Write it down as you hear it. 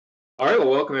All right,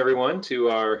 well, welcome everyone to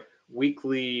our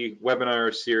weekly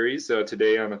webinar series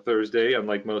today on a Thursday,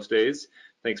 unlike most days.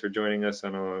 Thanks for joining us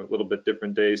on a little bit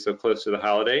different day, so close to the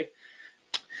holiday.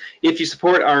 If you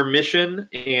support our mission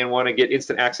and want to get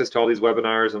instant access to all these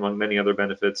webinars, among many other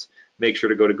benefits, make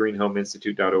sure to go to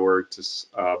greenhomeinstitute.org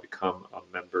to become a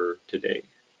member today.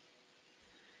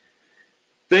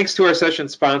 Thanks to our session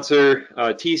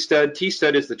sponsor, T-Stud.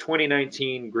 T-Stud is the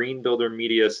 2019 Green Builder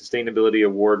Media Sustainability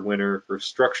Award winner for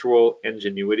structural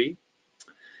ingenuity.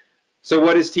 So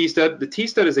what is T-Stud? The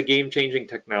T-Stud is a game-changing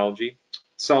technology. It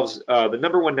solves the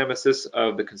 #1 nemesis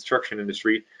of the construction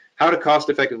industry, how to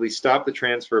cost-effectively stop the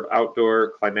transfer of outdoor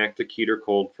climatic heat or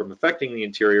cold from affecting the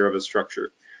interior of a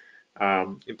structure.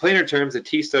 In plainer terms, a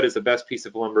T-Stud is the best piece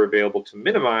of lumber available to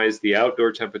minimize the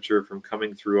outdoor temperature from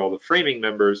coming through all the framing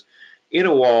members in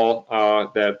a wall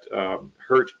that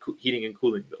hurt heating and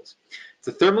cooling bills. It's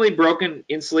a thermally broken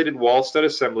insulated wall stud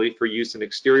assembly for use in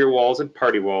exterior walls and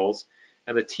party walls,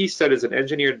 and the T-Stud is an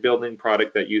engineered building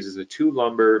product that uses a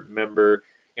 2-lumber member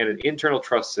and an internal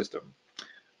truss system,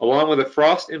 along with a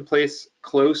frost-in-place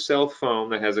closed-cell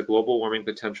foam that has a global warming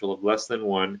potential of less than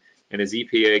 1 and is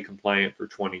EPA compliant for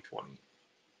 2020.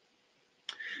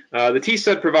 The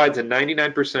T-Stud provides a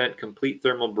 99% complete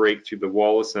thermal break through the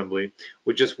wall assembly.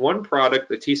 With just one product,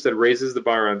 the T-Stud raises the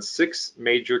bar on 6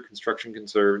 major construction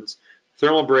concerns: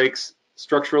 thermal breaks,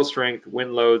 structural strength,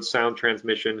 wind load, sound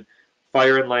transmission,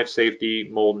 fire and life safety,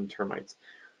 mold, and termites.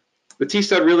 The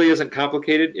T-Stud really isn't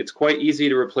complicated. It's quite easy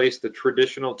to replace the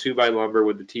traditional 2x lumber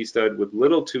with the T-Stud with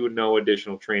little to no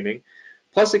additional training.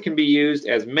 Plus, it can be used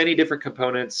as many different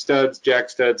components: studs, jack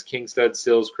studs, king studs,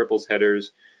 sills, cripples,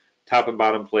 headers, top and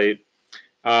bottom plate,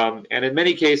 and in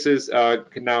many cases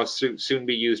can now soon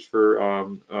be used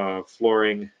for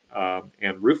flooring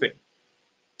and roofing.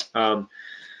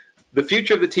 The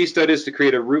future of the T-Stud is to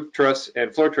create a roof truss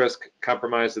and floor truss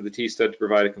compromise of the T-Stud to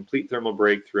provide a complete thermal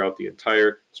break throughout the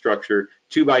entire structure.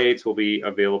 2x8s will be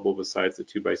available besides the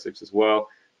 2x6 as well.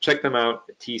 Check them out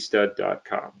at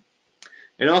tstud.com.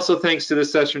 And also thanks to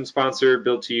this session sponsor,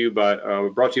 brought to you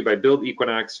by Build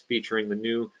Equinox, featuring the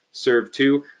new Serve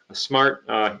 2, a smart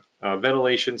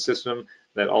ventilation system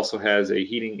that also has a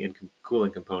heating and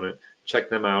cooling component. Check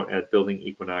them out at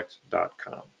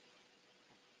buildingequinox.com.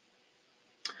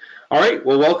 All right,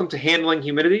 well, welcome to Handling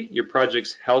Humidity. Your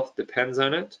project's health depends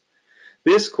on it.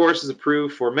 This course is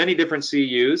approved for many different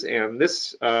CEUs, and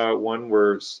this one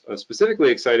we're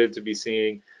specifically excited to be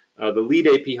seeing the LEED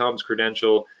AP Homes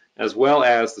credential, as well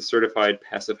as the Certified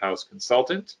Passive House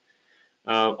Consultant.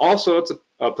 Also, it's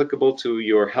applicable to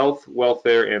your Health,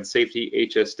 Welfare, and Safety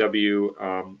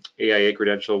HSW AIA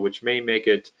credential, which may make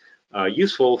it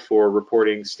useful for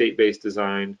reporting state-based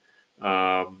design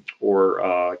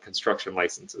or construction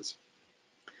licenses.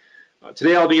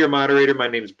 Today I'll be your moderator. My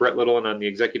name is Brett Little, and I'm the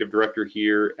Executive Director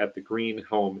here at the Green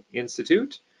Home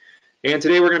Institute. And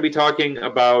today we're going to be talking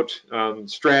about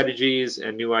strategies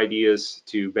and new ideas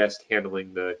to best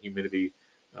handling the humidity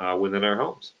within our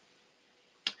homes.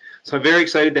 So I'm very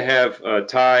excited to have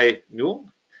Ty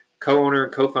Newell, co-owner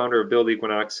and co-founder of Build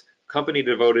Equinox, a company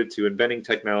devoted to inventing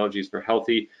technologies for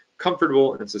healthy,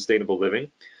 comfortable, and sustainable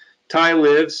living. Ty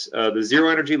lives the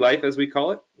zero-energy life, as we call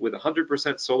it, with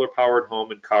 100% solar-powered home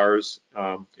and cars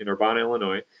in Urbana,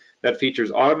 Illinois, that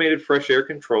features automated fresh air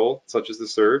control, such as the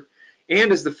Serve,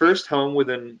 and is the first home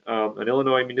within an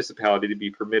Illinois municipality to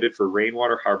be permitted for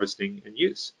rainwater harvesting and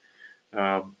use.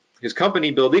 His company,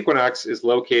 Build Equinox, is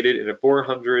located in a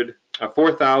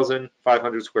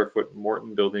 4,500 square foot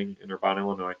Morton building in Urbana,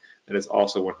 Illinois, that is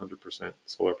also 100%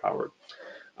 solar powered.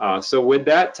 So with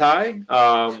that, Ty,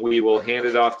 we will hand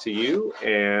it off to you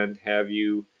and have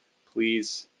you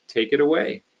please take it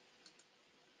away.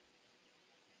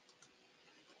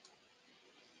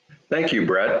 Thank you,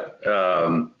 Brett.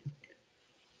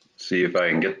 See if I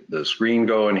can get the screen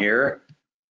going here.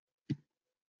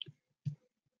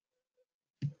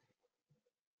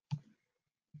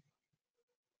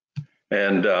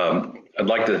 And I'd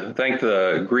like to thank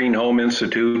the Green Home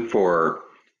Institute for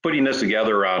putting this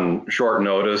together on short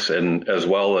notice, and as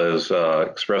well as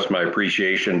express my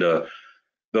appreciation to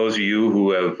those of you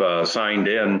who have signed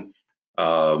in.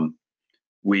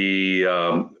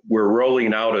 We're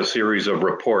rolling out a series of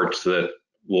reports that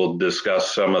will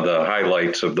discuss some of the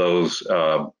highlights of those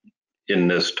in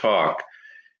this talk.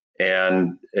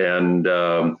 And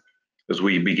as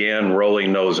we began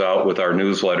rolling those out with our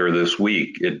newsletter this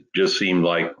week, it just seemed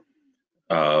like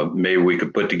maybe we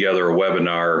could put together a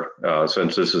webinar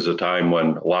since this is a time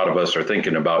when a lot of us are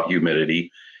thinking about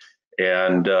humidity.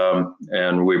 And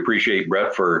we appreciate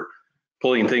Brett for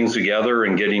pulling things together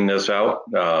and getting this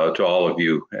out to all of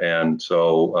you. And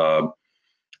so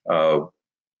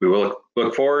we will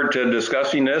look forward to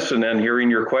discussing this and then hearing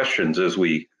your questions as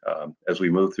we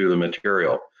move through the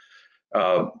material.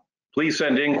 Please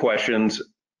send in questions.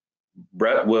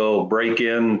 Brett will break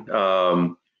in.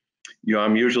 I'm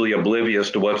usually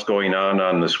oblivious to what's going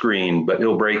on the screen, but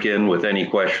he'll break in with any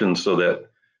questions so that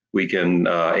we can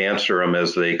answer them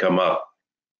as they come up.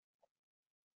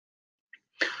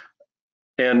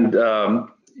 And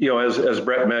as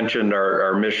Brett mentioned,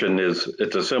 our mission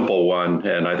it's a simple one,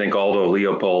 and I think Aldo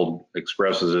Leopold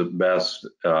expresses it best,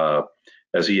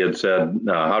 as he had said,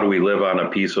 how do we live on a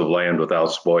piece of land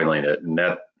without spoiling it? And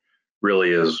that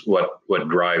really is what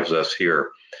drives us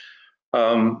here.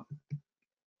 We've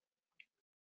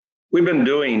been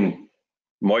doing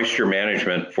moisture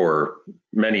management for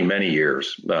many, many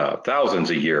years, thousands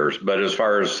of years, but as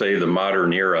far as, say, the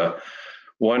modern era,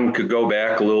 one could go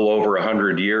back a little over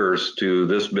 100 years to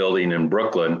this building in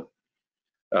Brooklyn.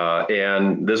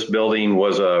 And this building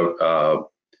was a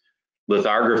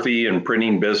lithography and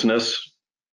printing business.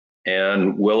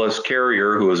 And Willis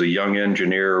Carrier, who was a young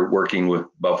engineer working with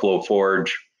Buffalo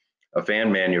Forge, a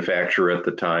fan manufacturer at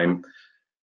the time,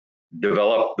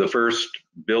 developed the first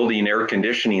building air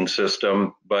conditioning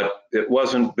system, but it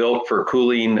wasn't built for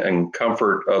cooling and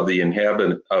comfort of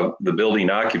the building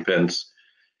occupants.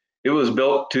 It was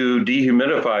built to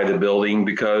dehumidify the building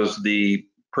because the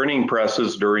printing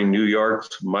presses during New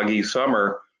York's muggy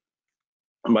summers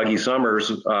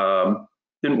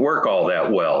didn't work all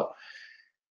that well.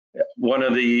 One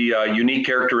of the unique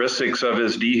characteristics of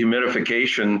his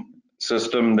dehumidification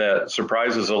system that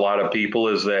surprises a lot of people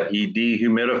is that he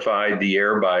dehumidified the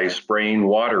air by spraying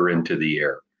water into the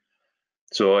air.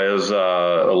 So as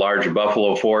a large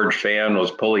Buffalo Forge fan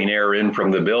was pulling air in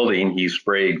from the building, he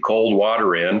sprayed cold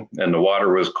water in, and the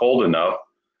water was cold enough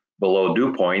below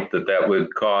dew point that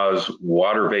would cause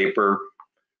water vapor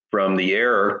from the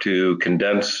air to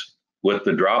condense with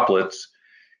the droplets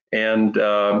and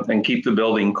keep the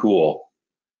building cool.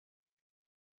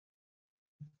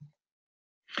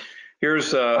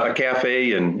 Here's a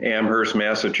cafe in Amherst,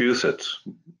 Massachusetts.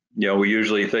 We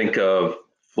usually think of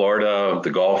Florida,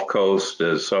 the Gulf Coast,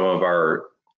 as some of our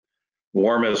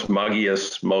warmest,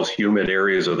 muggiest, most humid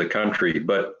areas of the country,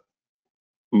 but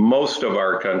most of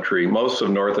our country, most of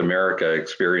North America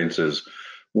experiences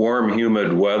warm,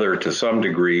 humid weather to some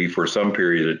degree for some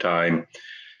period of time.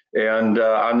 And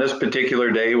on this particular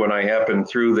day when I happened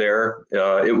through there,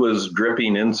 it was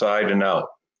dripping inside and out.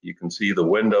 You can see the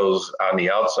windows on the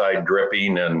outside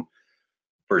dripping, and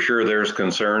for sure there's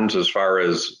concerns as far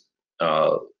as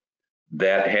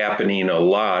that happening a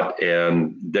lot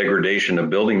and degradation of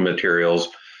building materials.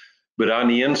 But on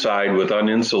the inside, with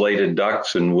uninsulated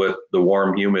ducts and with the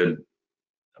warm, humid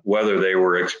weather they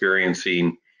were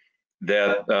experiencing,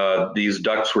 that these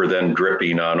ducts were then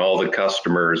dripping on all the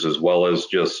customers, as well as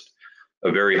just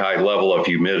a very high level of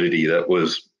humidity that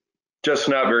was just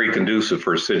not very conducive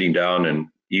for sitting down and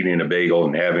eating a bagel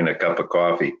and having a cup of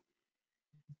coffee.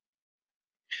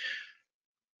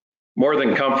 More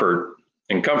than comfort,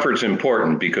 and comfort's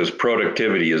important because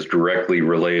productivity is directly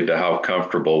related to how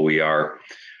comfortable we are,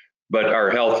 but our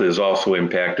health is also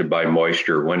impacted by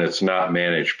moisture when it's not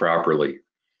managed properly.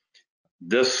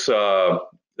 This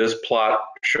plot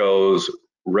shows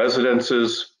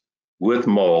residences with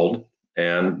mold,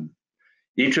 and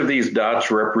each of these dots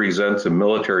represents a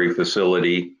military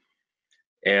facility,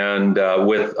 and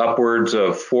with upwards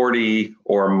of 40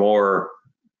 or more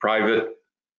private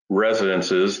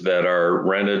residences that are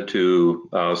rented to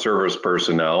service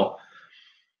personnel.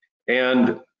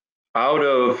 And out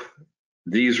of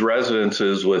these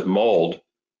residences with mold,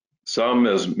 some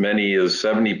as many as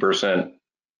 70%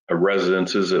 of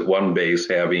residences at one base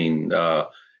having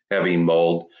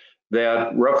mold,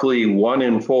 that roughly 1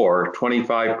 in 4,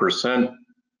 25%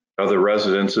 of the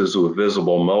residences with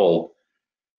visible mold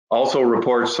also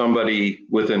report somebody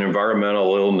with an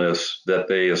environmental illness that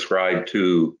they ascribe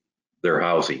to their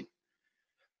housing.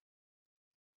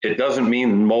 It doesn't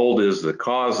mean mold is the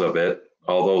cause of it,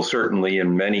 although certainly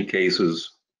in many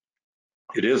cases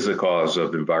it is the cause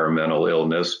of environmental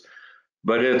illness,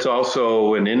 but it's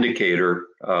also an indicator,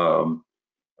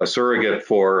 a surrogate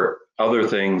for other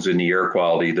things in the air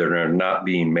quality that are not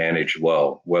being managed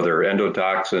well, whether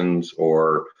endotoxins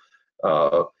or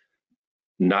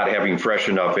not having fresh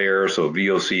enough air, so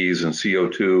VOCs and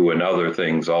CO2 and other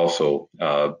things also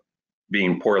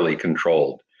being poorly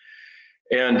controlled.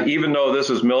 And even though this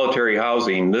is military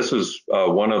housing, this is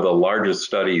one of the largest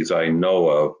studies I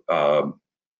know of,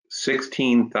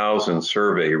 16,000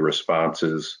 survey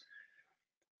responses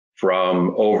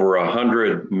from over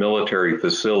 100 military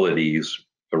facilities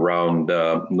around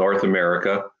North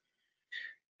America.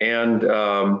 And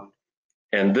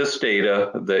And this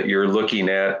data that you're looking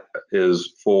at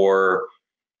is for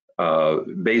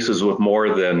bases with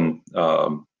more than,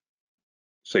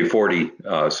 say, 40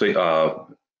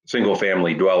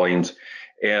 single-family dwellings,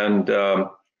 and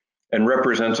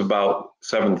represents about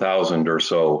 7,000 or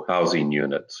so housing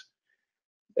units.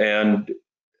 And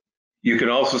you can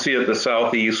also see at the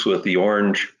southeast with the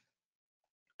orange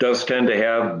does tend to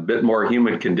have a bit more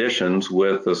humid conditions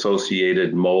with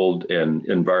associated mold and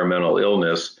environmental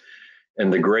illness.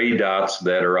 And the gray dots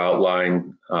that are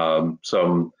outlined,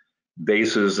 some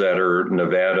bases that are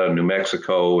Nevada, New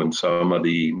Mexico, and some of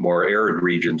the more arid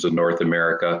regions of North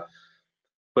America.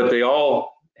 But they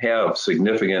all have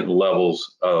significant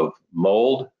levels of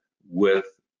mold with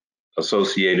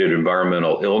associated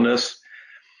environmental illness.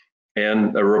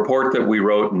 And a report that we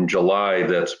wrote in July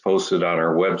that's posted on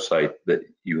our website that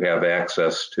you have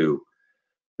access to.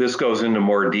 This goes into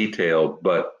more detail,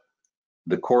 but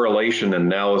the correlation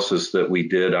analysis that we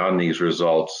did on these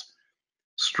results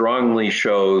strongly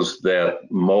shows that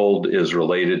mold is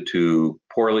related to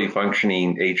poorly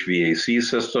functioning HVAC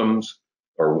systems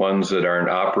or ones that aren't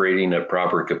operating at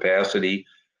proper capacity,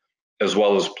 as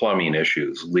well as plumbing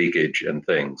issues, leakage and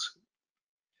things.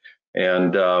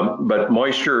 And but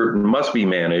moisture must be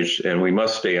managed, and we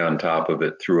must stay on top of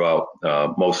it throughout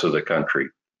most of the country.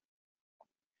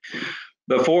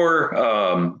 The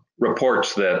four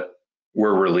reports that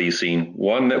we're releasing,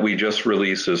 one that we just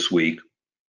released this week,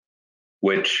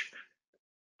 which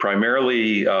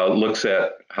primarily looks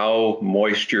at how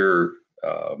moisture,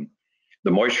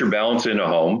 the moisture balance in a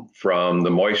home from the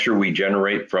moisture we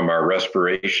generate from our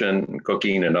respiration,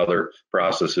 cooking, and other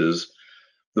processes,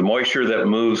 the moisture that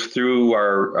moves through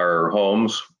our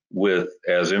homes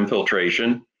as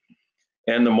infiltration,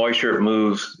 and the moisture that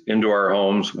moves into our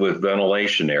homes with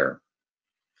ventilation air.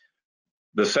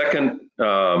 The second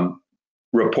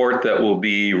report that will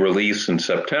be released in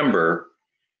September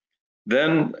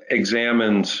then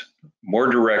examines more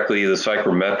directly the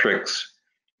psychrometrics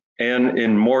and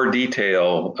in more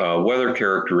detail weather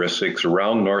characteristics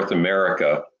around North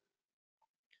America,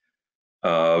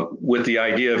 with the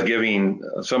idea of giving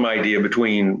some idea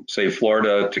between, say,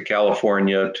 Florida to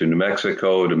California to New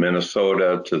Mexico to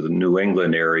Minnesota to the New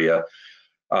England area,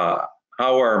 how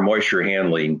our moisture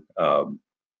handling,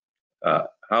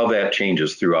 how that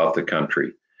changes throughout the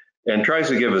country, and tries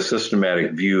to give a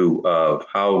systematic view of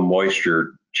how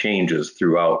moisture changes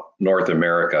throughout North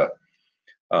America,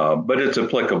 but it's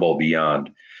applicable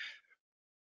beyond.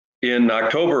 In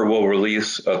October, we'll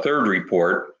release a third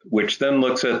report, which then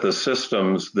looks at the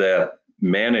systems that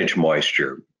manage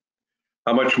moisture.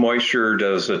 How much moisture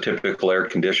does a typical air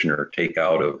conditioner take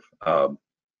out of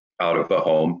a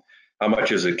home? How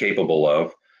much is it capable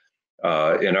of?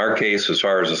 In our case, as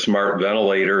far as a smart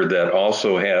ventilator that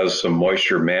also has some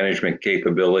moisture management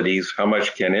capabilities, how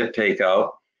much can it take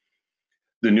out?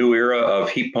 The new era of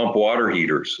heat pump water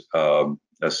heaters, a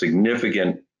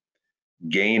significant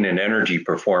gain in energy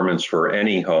performance for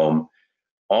any home,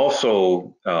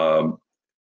 also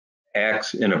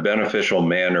acts in a beneficial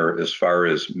manner as far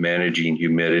as managing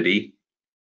humidity.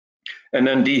 And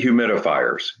then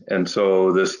dehumidifiers. And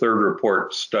so this third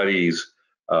report studies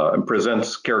and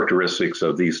presents characteristics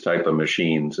of these type of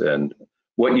machines and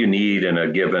what you need in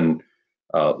a given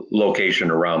location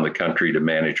around the country to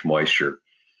manage moisture.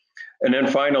 And then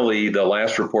finally, the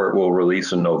last report we'll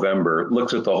release in November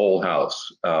looks at the whole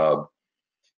house.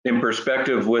 In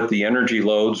perspective with the energy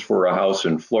loads for a house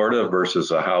in Florida versus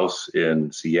a house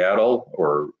in Seattle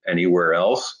or anywhere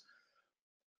else,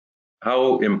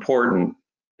 how important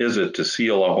is it to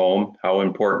seal a home? How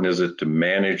important is it to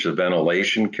manage the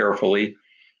ventilation carefully?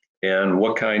 And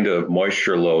what kind of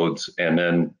moisture loads and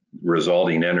then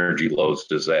resulting energy loads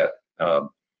does that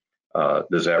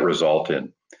result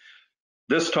in?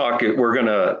 This talk, we're going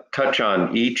to touch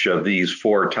on each of these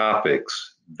four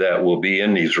topics that will be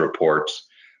in these reports.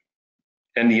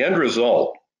 And the end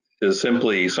result is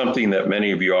simply something that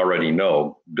many of you already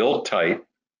know: build tight,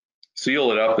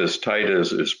 seal it up as tight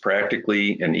as is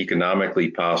practically and economically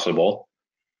possible.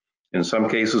 In some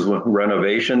cases with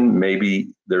renovation,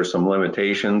 maybe there's some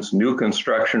limitations. New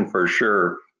construction, for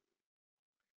sure,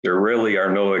 there really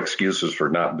are no excuses for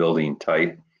not building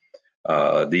tight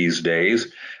these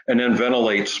days. And then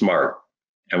ventilate smart.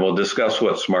 And we'll discuss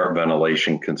what smart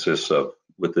ventilation consists of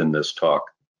within this talk.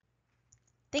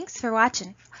 Thanks for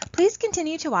watching. Please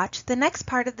continue to watch the next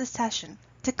part of the session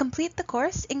to complete the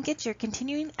course and get your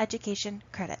continuing education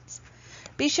credits.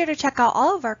 Be sure to check out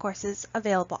all of our courses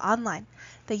available online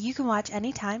that you can watch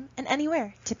anytime and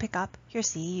anywhere to pick up your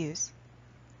CEUs.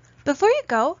 Before you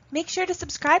go, make sure to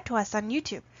subscribe to us on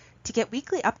YouTube to get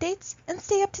weekly updates and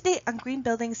stay up to date on green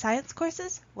building science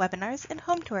courses, webinars, and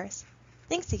home tours.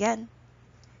 Thanks again.